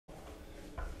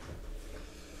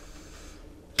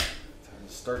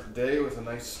Start the day with a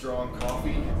nice strong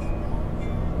coffee.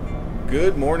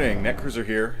 Good morning, Netcruzer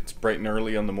here. It's bright and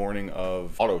early on the morning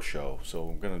of Autoshow, so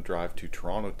I'm going to drive to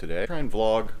Toronto today. Try and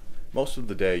vlog most of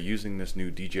the day using this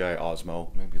new DJI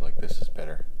OSMO. Maybe like this is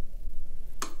better.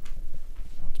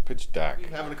 It's pitch dark.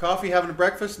 Having a coffee, having a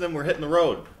breakfast, and then we're hitting the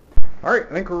road. Alright,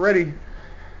 I think we're ready.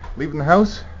 Leaving the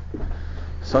house.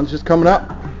 Sun's just coming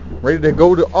up. Ready to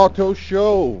go to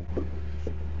Autoshow.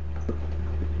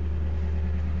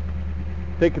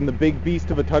 Taking the big beast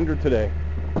of a Tundra today.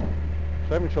 So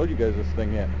I haven't showed you guys this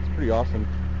thing yet. It's pretty awesome.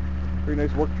 Pretty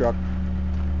nice work truck.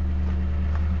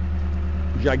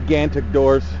 Gigantic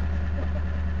doors.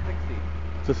 16.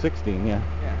 It's a 16, yeah.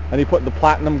 And he put the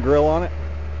platinum grille on it.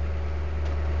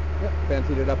 Yep,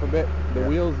 fancied it up a bit. The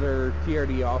wheels are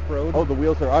TRD off-road. Oh, the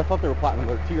wheels are, I thought they were platinum,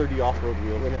 they're TRD off-road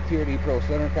wheels. With TRD Pro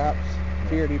center caps,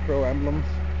 TRD Pro emblems,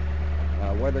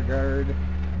 weather guard,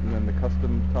 and then the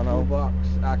custom tonneau box,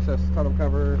 access tonneau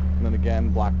cover, and then again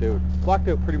blacked out. Blacked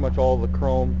out pretty much all the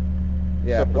chrome.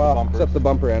 Yeah, except for the bumpers. Except the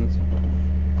bumper ends.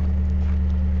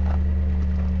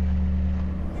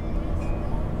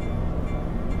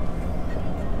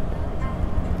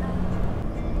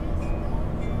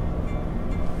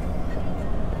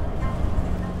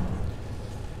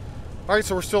 Alright,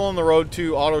 so we're still on the road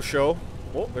to Autoshow.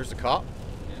 Oh, there's the cop.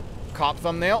 Yeah. Cop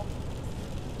thumbnail.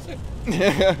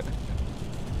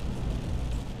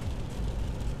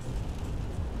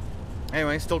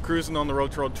 Anyway, still cruising on the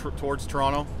road towards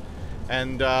Toronto.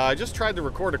 And I just tried to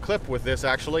record a clip with this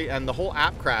actually, and the whole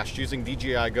app crashed using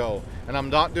DJI Go. And I'm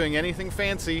not doing anything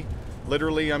fancy.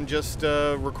 Literally, I'm just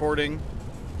recording,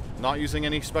 not using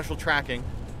any special tracking.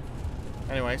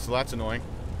 Anyway, so that's annoying.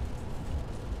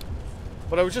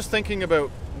 But I was just thinking about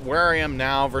where I am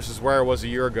now versus where I was a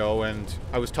year ago, and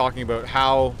I was talking about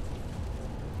how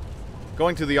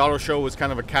going to the auto show was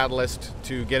kind of a catalyst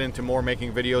to get into more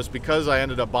making videos because I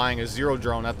ended up buying a Zero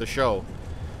drone at the show.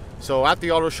 So at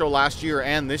the auto show last year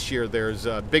and this year, there's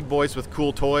Big Boys with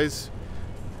Cool Toys,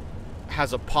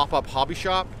 has a pop-up hobby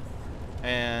shop,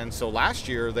 and so last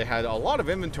year they had a lot of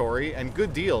inventory and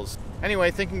good deals. Anyway,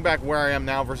 thinking back where I am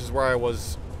now versus where I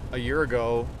was a year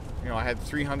ago, you know, I had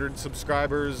 300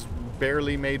 subscribers,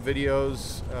 barely made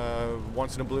videos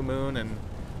once in a blue moon, and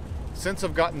since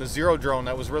I've gotten the Zero drone,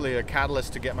 that was really a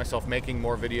catalyst to get myself making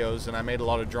more videos, and I made a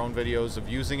lot of drone videos of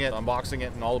using it, unboxing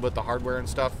it, and all about the hardware and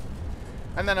stuff.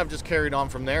 And then I've just carried on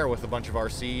from there with a bunch of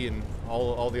RC and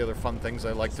all the other fun things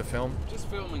I like to film. Just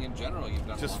filming in general, you've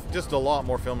done just a lot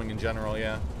more filming in general,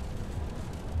 yeah.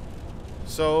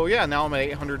 So yeah, now I'm at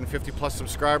 850 plus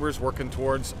subscribers, working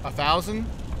towards 1,000.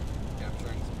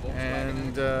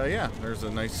 And yeah, there's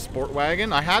a nice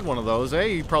Sportwagen. I had one of those, eh?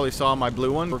 You probably saw my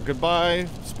blue one. Goodbye,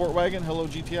 Sportwagen. Hello,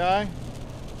 GTI.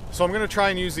 So I'm going to try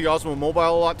and use the Osmo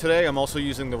Mobile a lot today. I'm also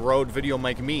using the Rode Video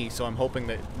Mic Me, so I'm hoping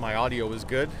that my audio is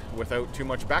good without too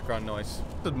much background noise.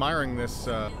 Admiring this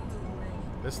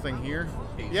this thing here.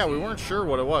 Yeah, we weren't sure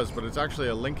what it was, but it's actually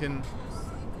a Lincoln.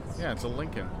 Yeah, it's a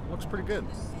Lincoln. Looks pretty good.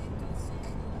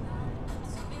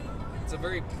 It's a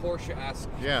very Porsche-esque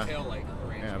taillight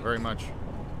arrangement. Yeah, very much.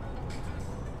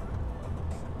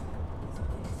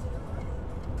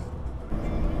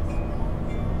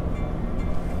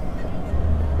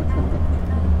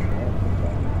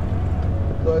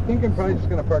 So I think I'm probably just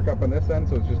going to park up on this end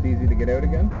so it's just easy to get out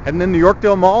again. Heading into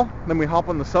Yorkdale Mall, then we hop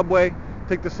on the subway,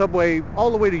 take the subway all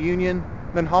the way to Union,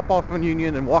 then hop off on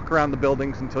Union and walk around the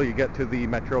buildings until you get to the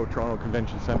Metro Toronto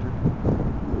Convention Centre.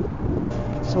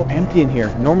 It's so empty in here.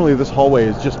 Normally this hallway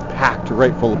is just packed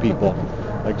right full of people.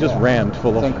 Like just rammed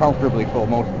full of... It's uncomfortably full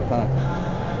most of the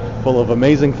time. Full of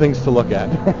amazing things to look at.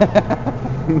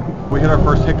 We hit our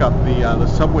first hiccup. The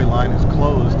subway line is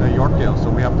closed at Yorkdale, so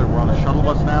we have to run a shuttle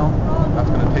bus now. That's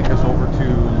going to take us over to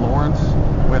Lawrence.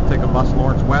 We have to take a bus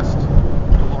Lawrence West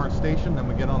to Lawrence Station, then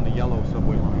we get on the yellow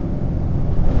subway line.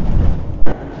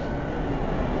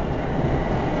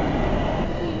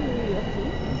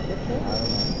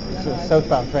 It's a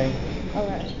southbound train.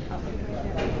 Alright.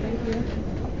 Thank you.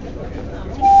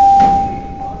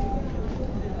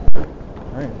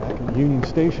 Alright, back at Union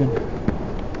Station.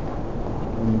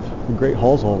 And the Great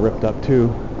Hall's all ripped up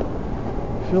too.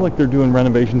 I feel like they're doing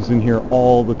renovations in here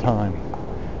all the time.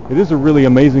 It is a really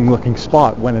amazing looking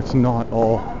spot when it's not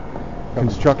all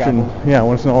construction. Yeah,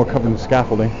 when it's not all covered in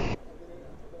scaffolding.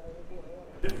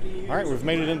 Alright, we've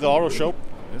made it into the auto show.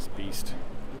 This beast.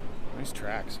 Nice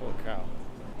tracks, holy cow.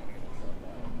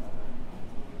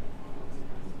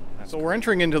 So we're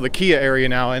entering into the Kia area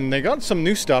now, and they got some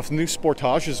new stuff, new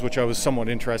Sportages, which I was somewhat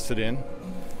interested in.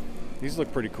 These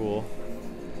look pretty cool.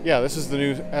 Yeah, this is the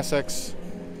new SX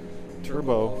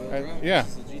Turbo. Yeah.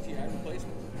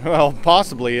 Well,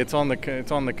 possibly. It's on the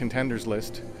contenders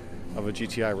list of a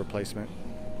GTI replacement.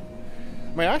 I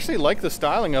mean, I actually like the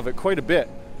styling of it quite a bit.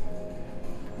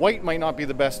 White might not be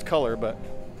the best color, but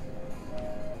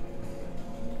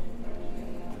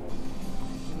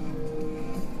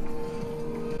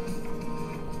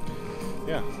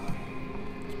yeah,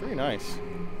 it's pretty nice.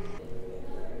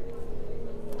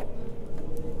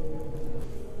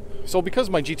 So because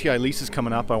my GTI lease is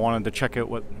coming up, I wanted to check out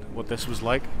what this was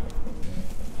like.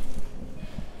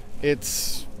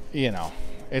 It's, you know,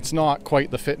 it's not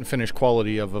quite the fit and finish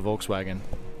quality of a Volkswagen.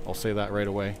 I'll say that right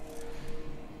away.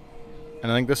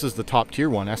 And I think this is the top tier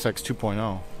one, SX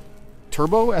 2.0.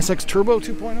 Turbo? SX Turbo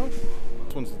 2.0?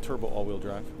 This one's the turbo all-wheel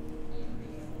drive.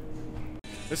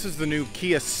 This is the new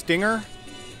Kia Stinger.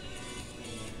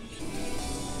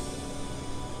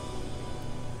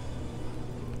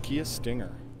 Kia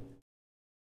Stinger.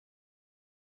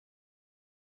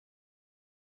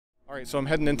 Alright, so I'm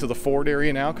heading into the Ford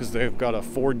area now because they've got a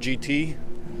Ford GT.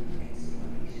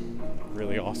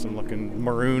 Really awesome looking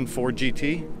maroon Ford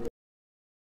GT.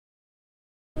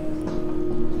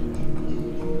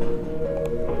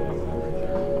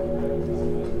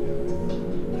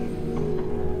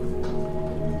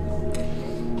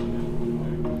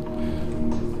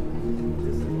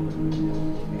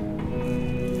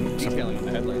 Detailing on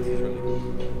the headlights is really cool.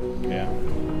 Yeah.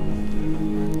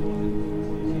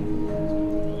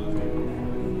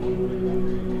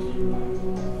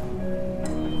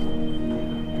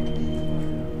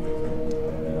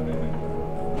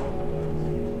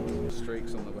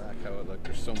 Streaks on the back, how it looked.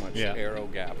 There's so much aero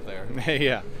gap there.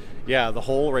 Yeah. Yeah, the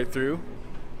hole right through.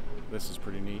 This is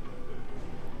pretty neat.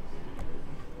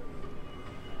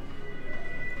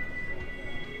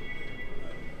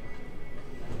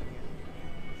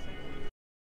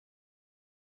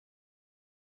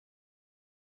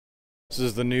 This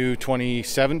is the new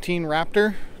 2017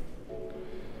 Raptor.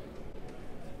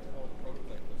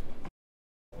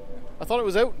 I thought it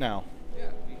was out now. Yeah,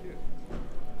 me too.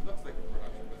 Looks like a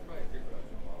production, but it's probably a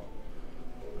pre-production model.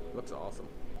 Looks awesome.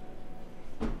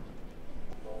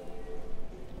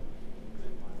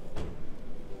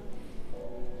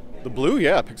 The blue,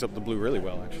 yeah, it picks up the blue really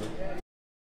well, actually.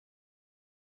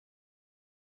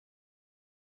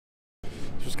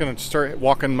 Just gonna start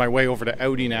walking my way over to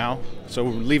Audi now. So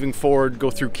leaving Ford, go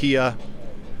through Kia,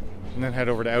 and then head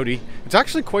over to Audi. It's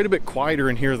actually quite a bit quieter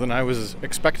in here than I was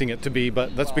expecting it to be,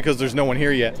 but that's because there's no one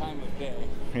here yet. Time of day.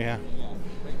 Yeah.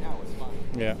 Right now it's fine.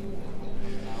 Yeah.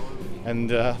 And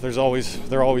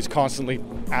they're always constantly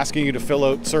asking you to fill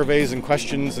out surveys and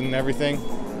questions and everything.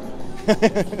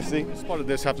 See, I spotted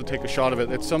this, have to take a shot of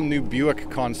it. It's some new Buick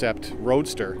Concept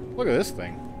Roadster. Look at this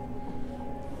thing.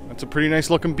 That's a pretty nice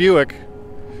looking Buick.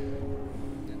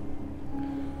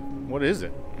 What is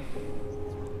it?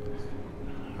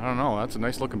 I don't know. That's a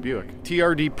nice looking Buick.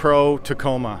 TRD Pro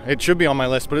Tacoma. It should be on my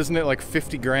list, but isn't it like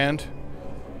 50 grand?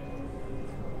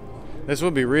 This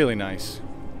would be really nice.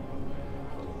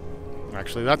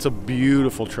 Actually, that's a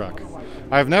beautiful truck.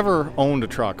 I've never owned a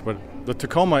truck, but the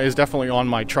Tacoma is definitely on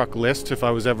my truck list if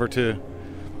I was ever to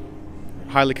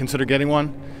highly consider getting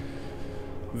one.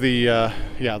 The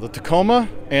Tacoma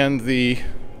and the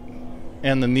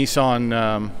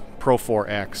Nissan Pro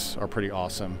 4X are pretty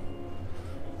awesome.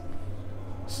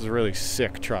 This is a really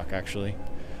sick truck, actually.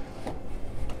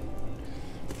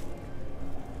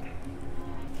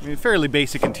 I mean, fairly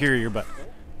basic interior, but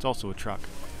it's also a truck.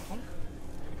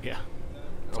 Yeah.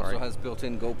 It also has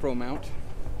built-in GoPro mount.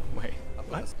 Wait,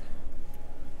 what?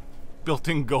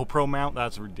 Built-in GoPro mount?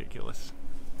 That's ridiculous.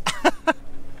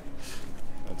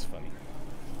 That's funny.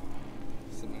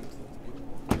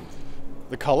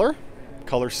 The color?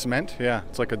 Color cement, yeah.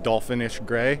 It's like a dolphinish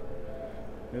gray.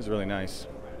 It is really nice.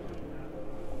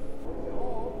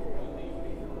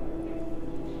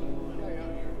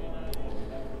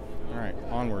 All right,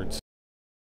 onwards.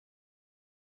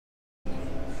 These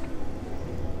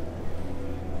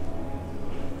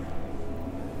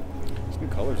new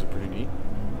colors are pretty neat.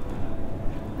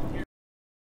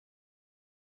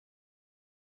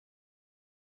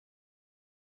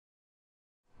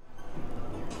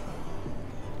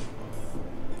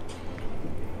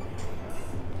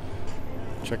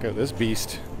 Check out this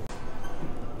beast.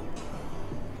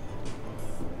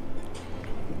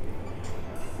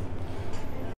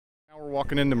 Now we're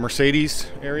walking into Mercedes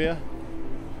area.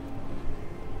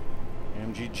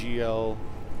 AMG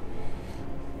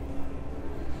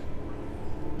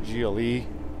GLE,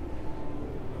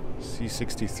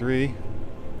 C63.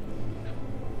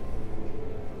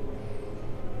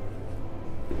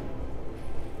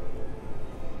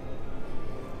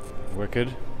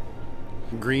 Wicked.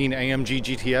 Green AMG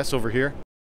GTS over here.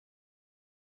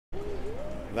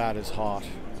 That is hot.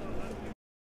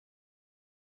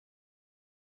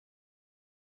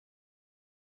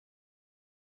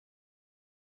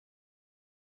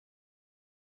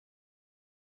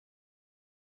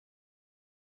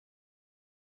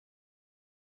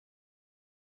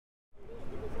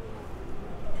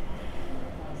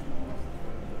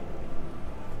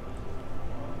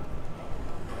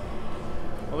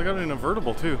 Well, they got an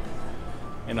invertible too.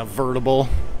 An invertible.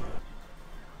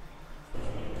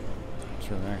 That's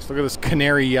really nice. Look at this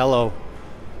canary yellow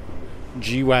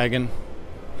G-Wagon.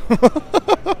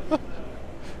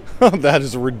 That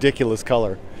is a ridiculous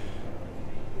color.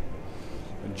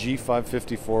 A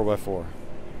G550 4x4.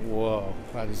 Whoa,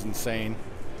 that is insane.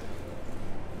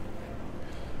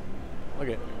 Look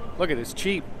at it, it's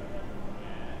cheap.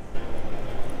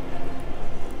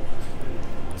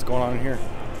 What's going on here?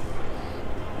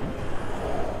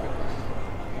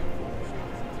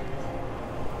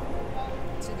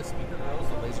 See the speaker grills,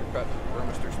 the laser cut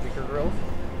Roadster speaker grills?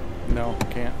 No,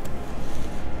 can't.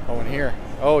 Oh, in here.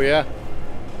 Oh, yeah.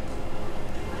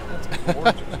 That's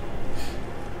gorgeous.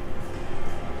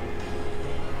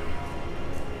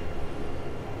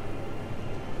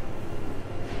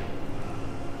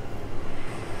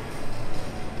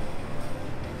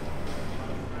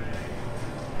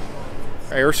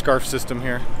 Air scarf system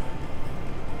here.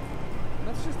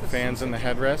 That's just a Fans in the C63.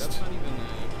 headrest. That's not even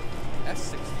a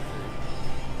S63.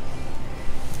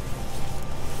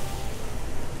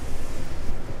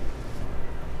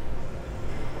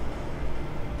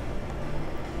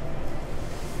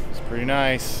 It's pretty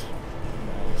nice.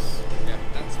 Nice. Yeah,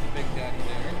 that's the big daddy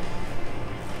there.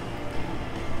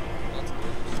 That's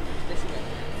gorgeous. Especially that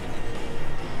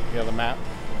finish. Yeah, the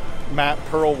matte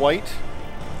pearl white.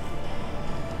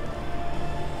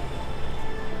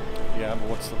 Yeah, but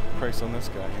what's the price on this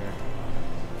guy here?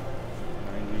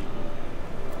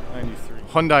 93.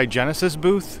 Hyundai Genesis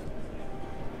booth.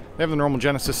 They have the normal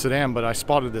Genesis sedan, but I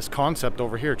spotted this concept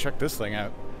over here. Check this thing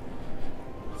out.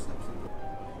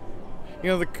 You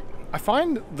know, I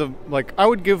find I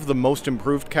would give the most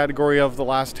improved category of the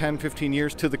last 10-15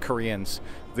 years to the Koreans.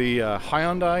 The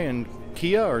Hyundai and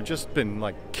Kia are just been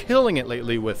like killing it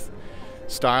lately with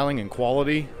styling and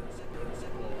quality.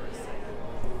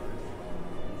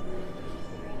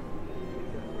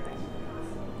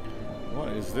 What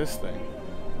is this thing?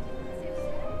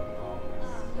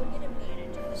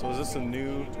 So is this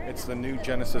it's the new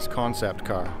Genesis concept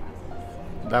car.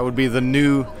 That would be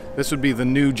this would be the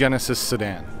new Genesis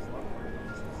sedan.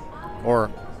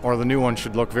 Or the new one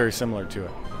should look very similar to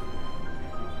it.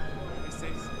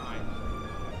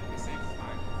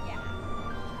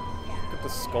 Look at the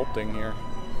sculpting here.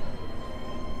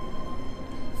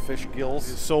 Fish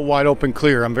gills. It's so wide open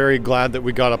clear. I'm very glad that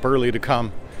we got up early to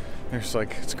come. There's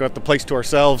it's got the place to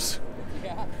ourselves.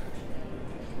 Yeah.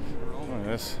 Look at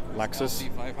this Lexus.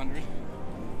 C500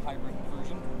 hybrid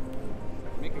version.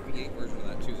 Make a V8 version of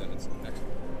that too, then it's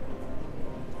excellent.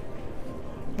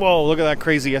 Whoa, look at that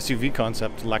crazy SUV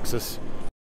concept, Lexus.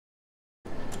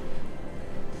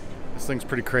 This thing's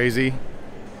pretty crazy.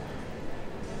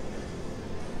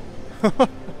 The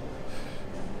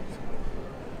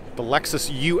Lexus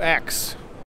UX.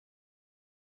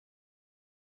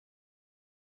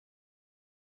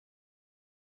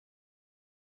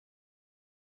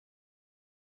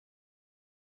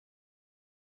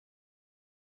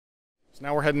 So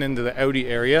now we're heading into the Audi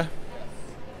area.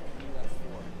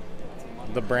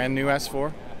 The brand new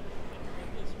S4.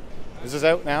 Is this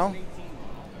out now?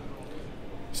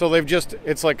 So they've just,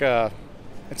 it's a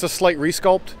slight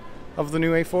resculpt of the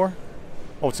new A4.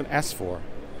 Oh, it's an S4.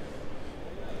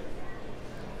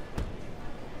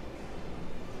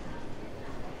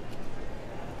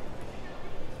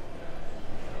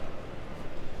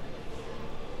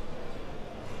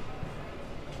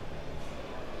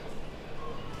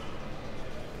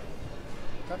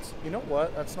 That's, you know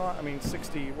what? That's not, I mean,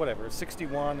 60, whatever,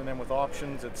 61, and then with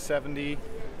options, it's 70.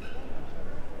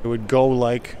 It would go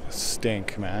like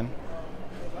stink, man.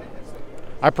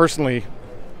 I personally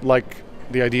like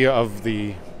the idea of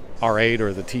the R8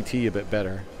 or the TT a bit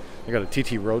better. I got a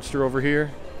TT Roadster over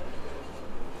here.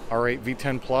 R8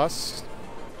 V10 Plus.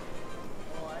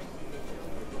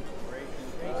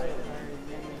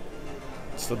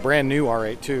 It's the brand new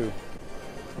R8 too.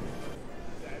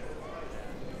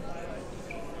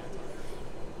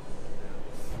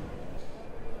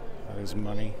 His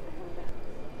money.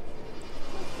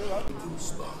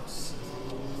 Goosebumps.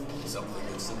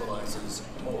 Something that symbolizes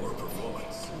more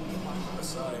performance. A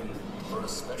sign for a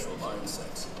special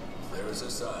mindset. There is a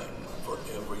sign for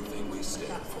everything we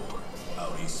stand for.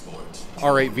 Audi Sport.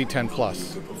 R8 V10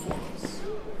 Plus.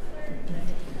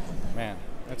 Man,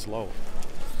 that's low.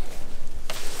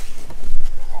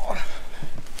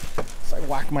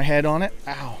 whack my head on it.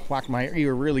 Ow, whack my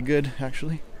ear really good,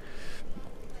 actually.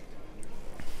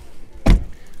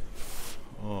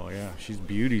 Oh yeah, she's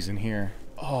beauties in here.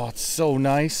 Oh, it's so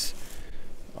nice.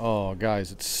 Oh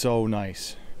guys, it's so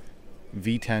nice.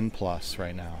 V10 Plus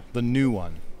right now, the new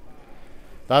one.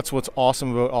 That's what's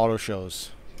awesome about auto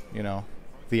shows, you know,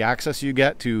 the access you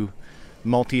get to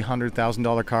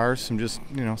multi-$100,000 cars and just,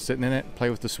 you know, sitting in it, play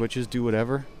with the switches, do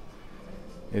whatever.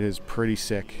 It is pretty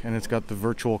sick, and it's got the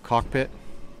virtual cockpit.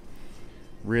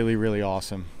 Really, really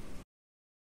awesome.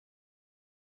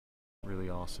 Really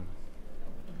awesome.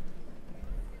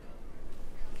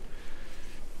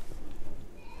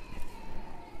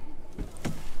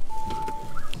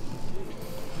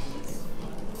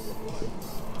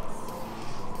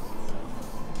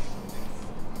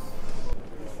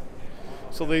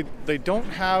 So they don't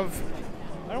have,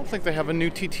 I don't think they have a new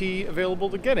TT available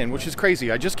to get in, which is crazy.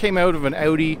 I just came out of an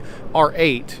Audi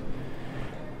R8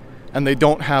 and they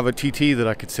don't have a TT that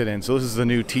I could sit in. So this is the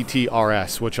new TT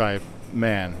RS, which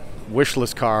man, wish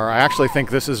list car. I actually think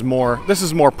this is more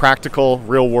practical,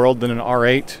 real world than an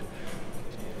R8.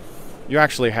 You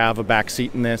actually have a back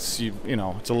seat in this. You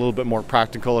know, it's a little bit more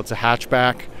practical. It's a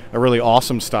hatchback, a really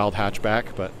awesome styled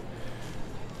hatchback, but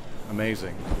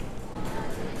amazing.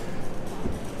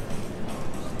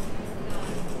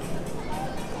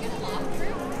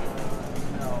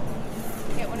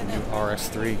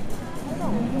 RS3.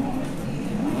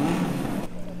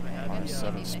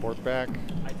 RS7 Sportback.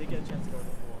 I did get a chance to go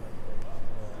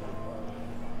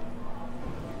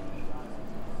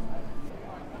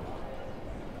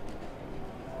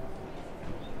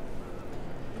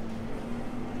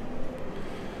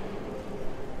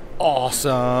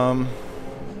Awesome.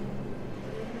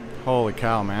 Holy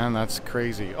cow, man, that's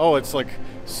crazy. Oh, it's like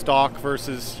stock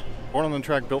versus born on the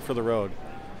track, built for the road.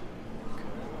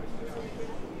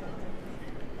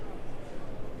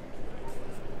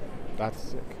 That's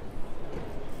sick.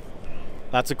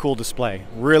 That's a cool display.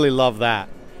 Really love that.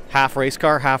 Half race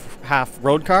car, half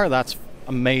road car. That's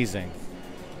amazing.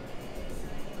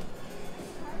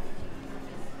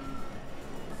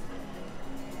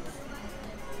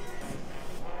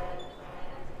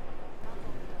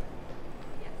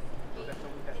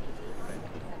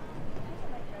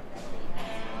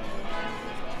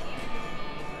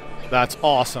 That's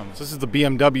awesome. So this is the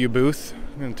BMW booth.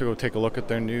 I'm going to go take a look at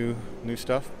their new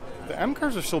stuff. The M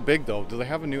cars are so big though. Do they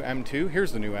have a new M2?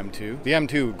 Here's the new M2. The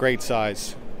M2, great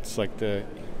size. It's like the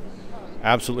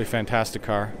absolutely fantastic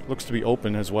car. Looks to be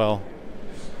open as well.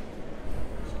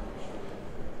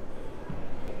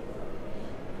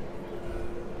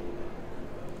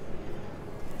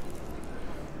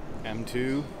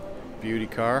 M2, beauty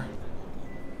car.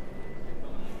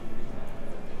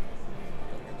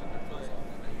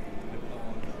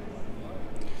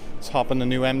 Let's hop in the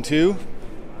new M2.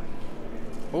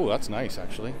 Oh, that's nice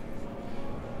actually.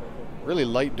 Really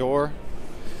light door.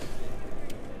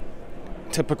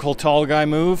 Typical tall guy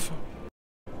move.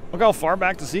 Look how far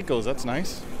back the seat goes, that's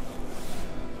nice.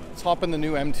 Let's hop in the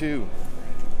new M2.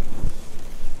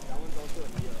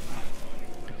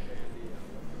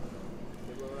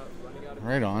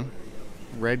 Right on.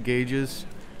 Red gauges.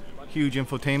 Huge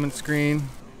infotainment screen.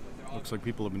 Looks like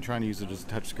people have been trying to use it as a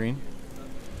touch screen.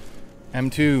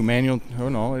 M2 manual. Oh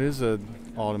no, it is a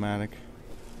automatic.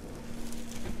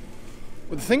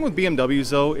 Well, the thing with BMWs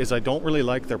though is I don't really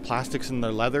like their plastics and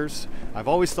their leathers. I've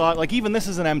always thought, like, even this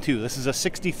is an M2. This is a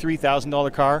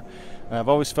 $63,000 car, and I've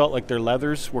always felt like their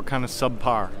leathers were kind of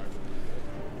subpar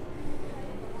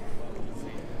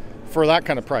for that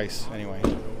kind of price. Anyway,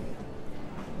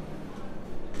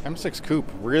 M6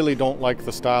 Coupe, really don't like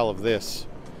the style of this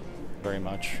very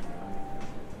much.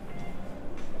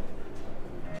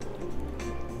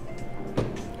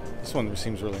 This one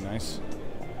seems really nice.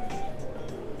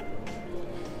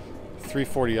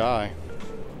 340i.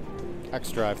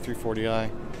 xDrive 340i.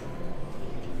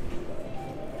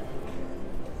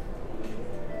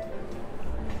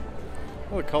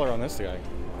 What color on this guy?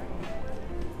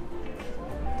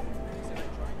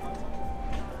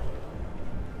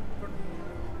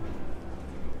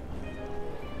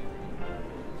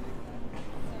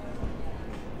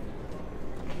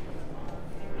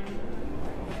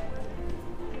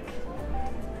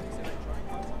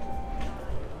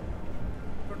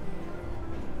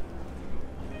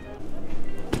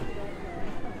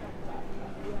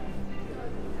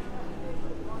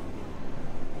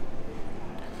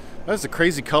 That's a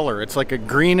crazy color. It's like a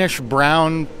greenish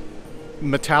brown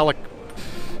metallic.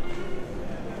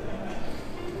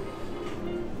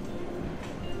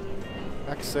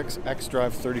 X6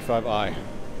 xDrive 35i.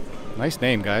 Nice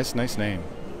name, guys. Nice name.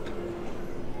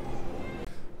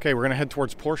 Okay, we're gonna head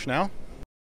towards Porsche now.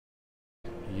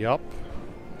 Yup.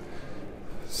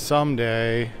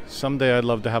 Someday I'd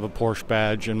love to have a Porsche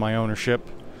badge in my ownership.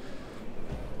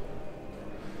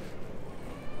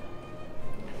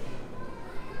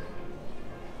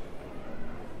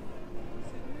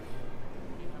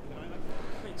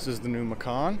 This is the new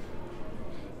Macan.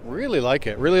 Really like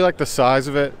it. Really like the size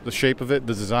of it, the shape of it,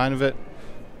 the design of it.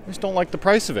 I just don't like the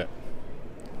price of it.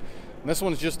 And this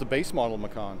one's just the base model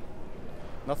Macan.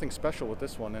 Nothing special with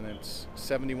this one, and it's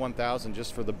 $71,000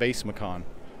 just for the base Macan.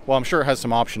 Well, I'm sure it has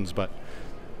some options, but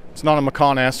it's not a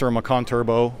Macan S or a Macan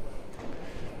Turbo.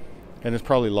 And it's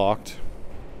probably locked.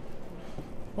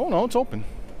 Oh no, it's open.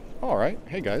 All right.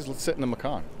 Hey guys, let's sit in the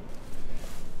Macan.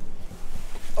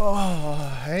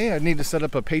 Oh, hey, I need to set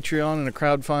up a Patreon and a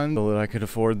crowdfund so that I could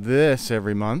afford this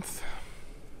every month.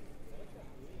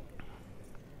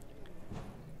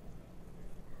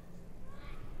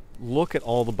 Look at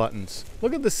all the buttons.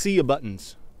 Look at the sea of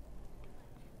buttons.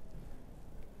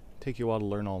 Take you a while to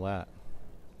learn all that.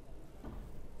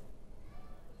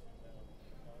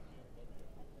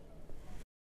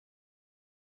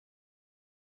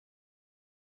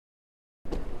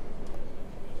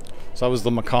 So that was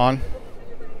the Macan.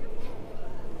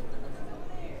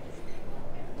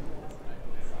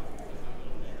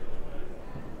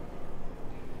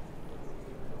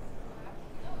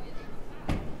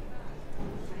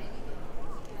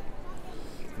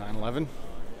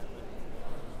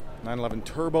 .911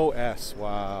 Turbo S.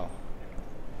 Wow.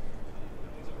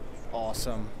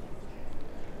 Awesome.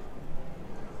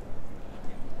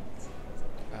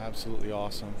 Absolutely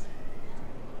awesome.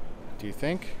 Do you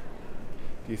think?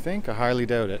 Do you think? I highly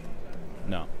doubt it.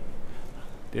 No.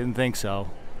 Didn't think so.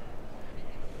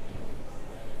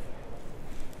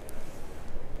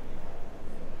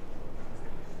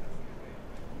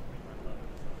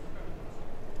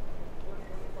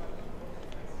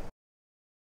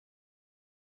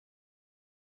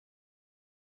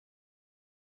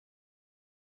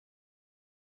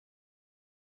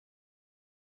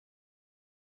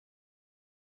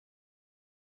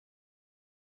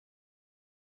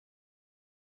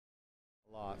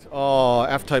 Oh,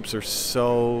 F-Types are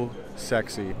so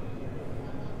sexy.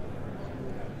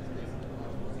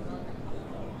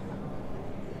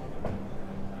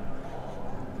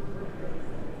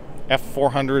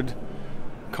 F400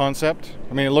 concept.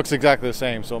 I mean, it looks exactly the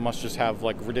same, so it must just have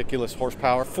like ridiculous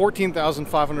horsepower.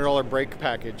 $14,500 brake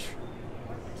package.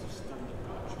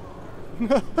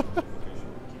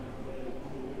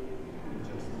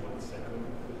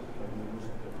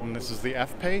 And this is the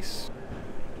F-Pace.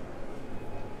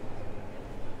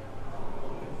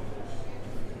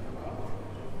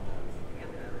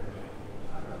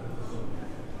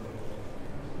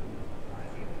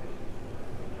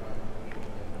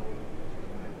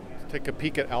 Take a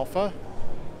peek at Alfa.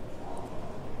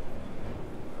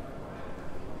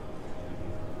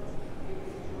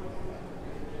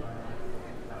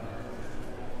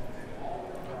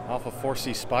 Alfa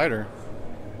 4C Spider.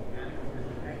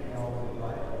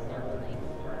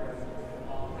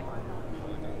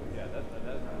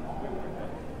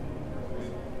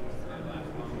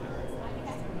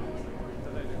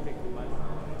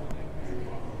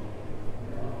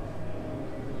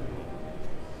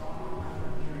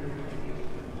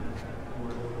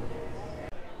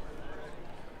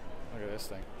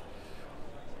 Thing.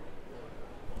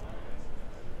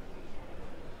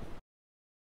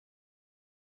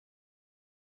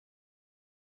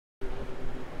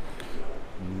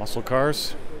 Muscle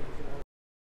cars.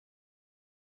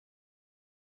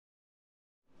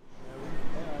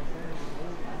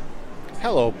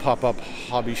 Hello, pop-up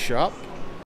hobby shop.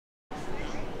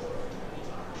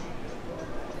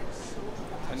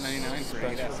 $10.99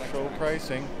 special show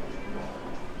pricing.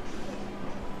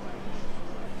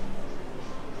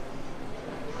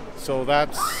 So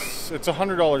it's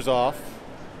 $100 off,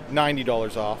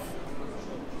 $90 off.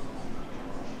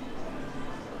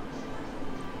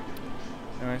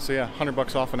 Anyway, so yeah,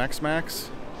 $100 off an X-Max.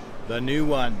 The new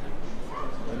one.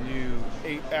 The new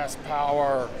 8S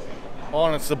Power. Oh,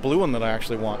 and it's the blue one that I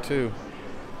actually want too.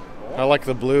 I like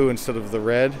the blue instead of the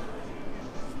red.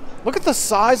 Look at the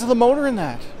size of the motor in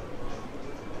that.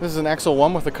 This is an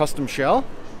XL1 with a custom shell?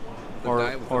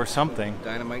 Or something.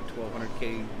 Dynamite 1200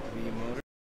 kV motor.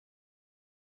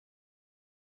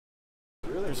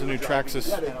 There's a new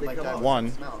Traxxas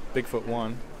 1, Bigfoot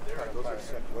 1,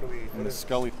 and the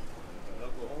Scully.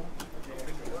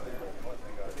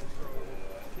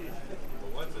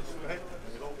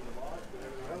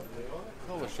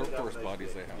 All the short course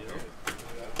bodies they have here.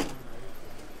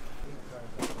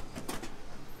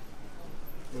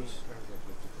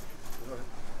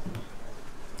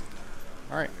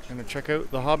 All right, gonna check out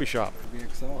the hobby shop.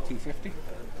 VXL 250.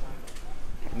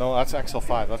 No, that's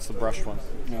XL5. That's the brushed one.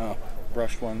 No.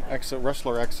 Brushed one.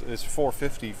 Wrestler X is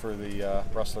 450 for the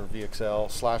Wrestler VXL /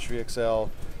 VXL,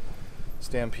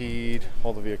 Stampede,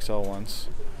 all the VXL ones.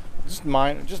 Just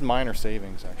minor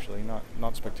savings actually,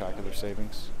 not spectacular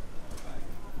savings.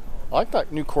 I like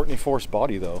that new Courtney Force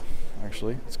body though.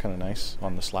 Actually, it's kind of nice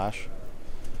on the Slash.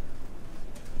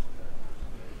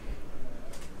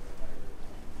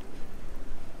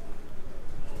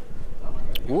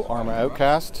 Ooh, Arma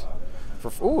Outcast.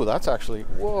 Ooh, that's actually,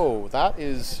 whoa, that's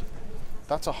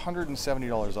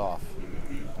 $170 off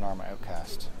an Arma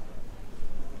Outcast.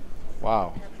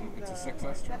 Wow. It's a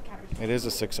 6S truck. It is a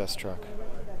 6S truck.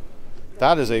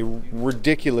 That is a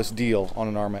ridiculous deal on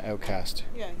an Arma Outcast.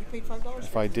 Yeah, you paid $5.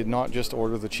 If I did not just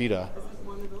order the Cheetah,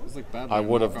 It's like Badland I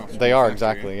would have. knockoffs They from are, the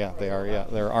factory. exactly, yeah, they are, yeah.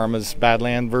 They're Arma's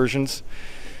Badland versions.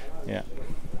 Yeah,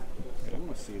 I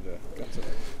want to see the guts of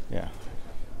it. yeah.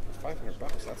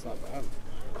 $500, that's not bad.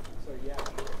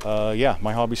 Yeah,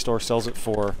 my hobby store sells it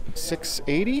for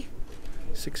 $680.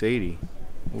 $680.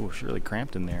 Ooh, it's really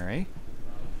cramped in there, eh?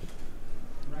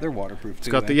 They're waterproof It's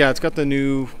too. got it's got the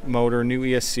new motor, new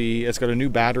ESC. It's got a new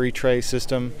battery tray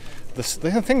system. The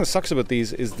thing that sucks about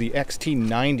these is the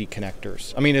XT90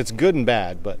 connectors. I mean, it's good and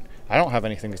bad, but I don't have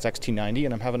anything that's XT90,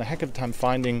 and I'm having a heck of a time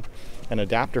finding an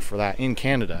adapter for that in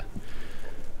Canada.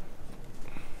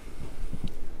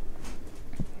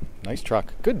 Nice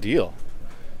truck. Good deal.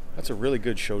 That's a really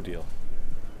good show deal.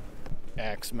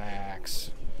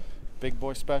 X-Max. Big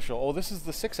boy special. Oh, this is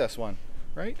the 6S one,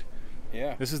 right?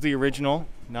 Yeah. This is the original,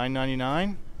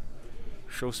 $9.99.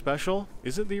 Show special.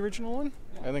 Is it the original one?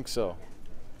 I think so.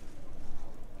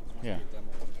 Yeah.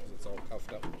 It's all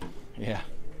cuffed up. Yeah.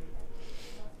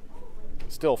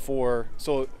 Still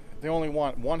so they only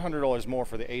want $100 more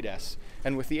for the 8S.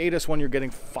 And with the 8S one, you're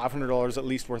getting $500 at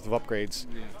least worth of upgrades.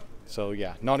 Yeah. So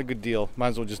yeah, not a good deal. Might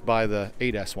as well just buy the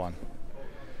 8S one.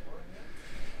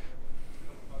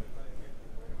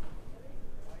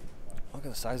 Look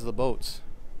at the size of the boats.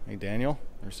 Hey Daniel,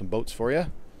 there's some boats for you.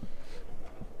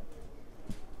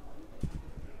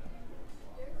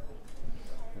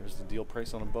 There's the deal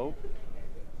price on a boat.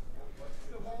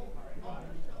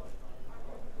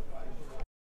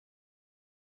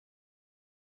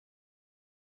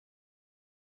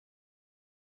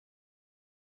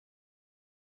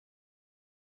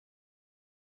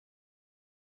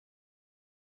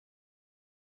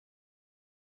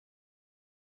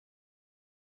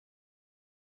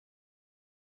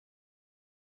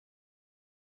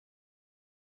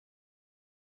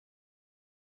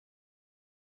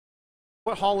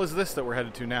 What hall is this that we're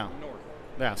headed to now? North.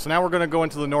 Yeah, so now we're going to go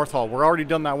into the North Hall. We're already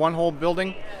done that one whole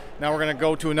building. Now we're going to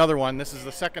go to another one. This is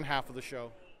the second half of the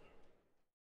show.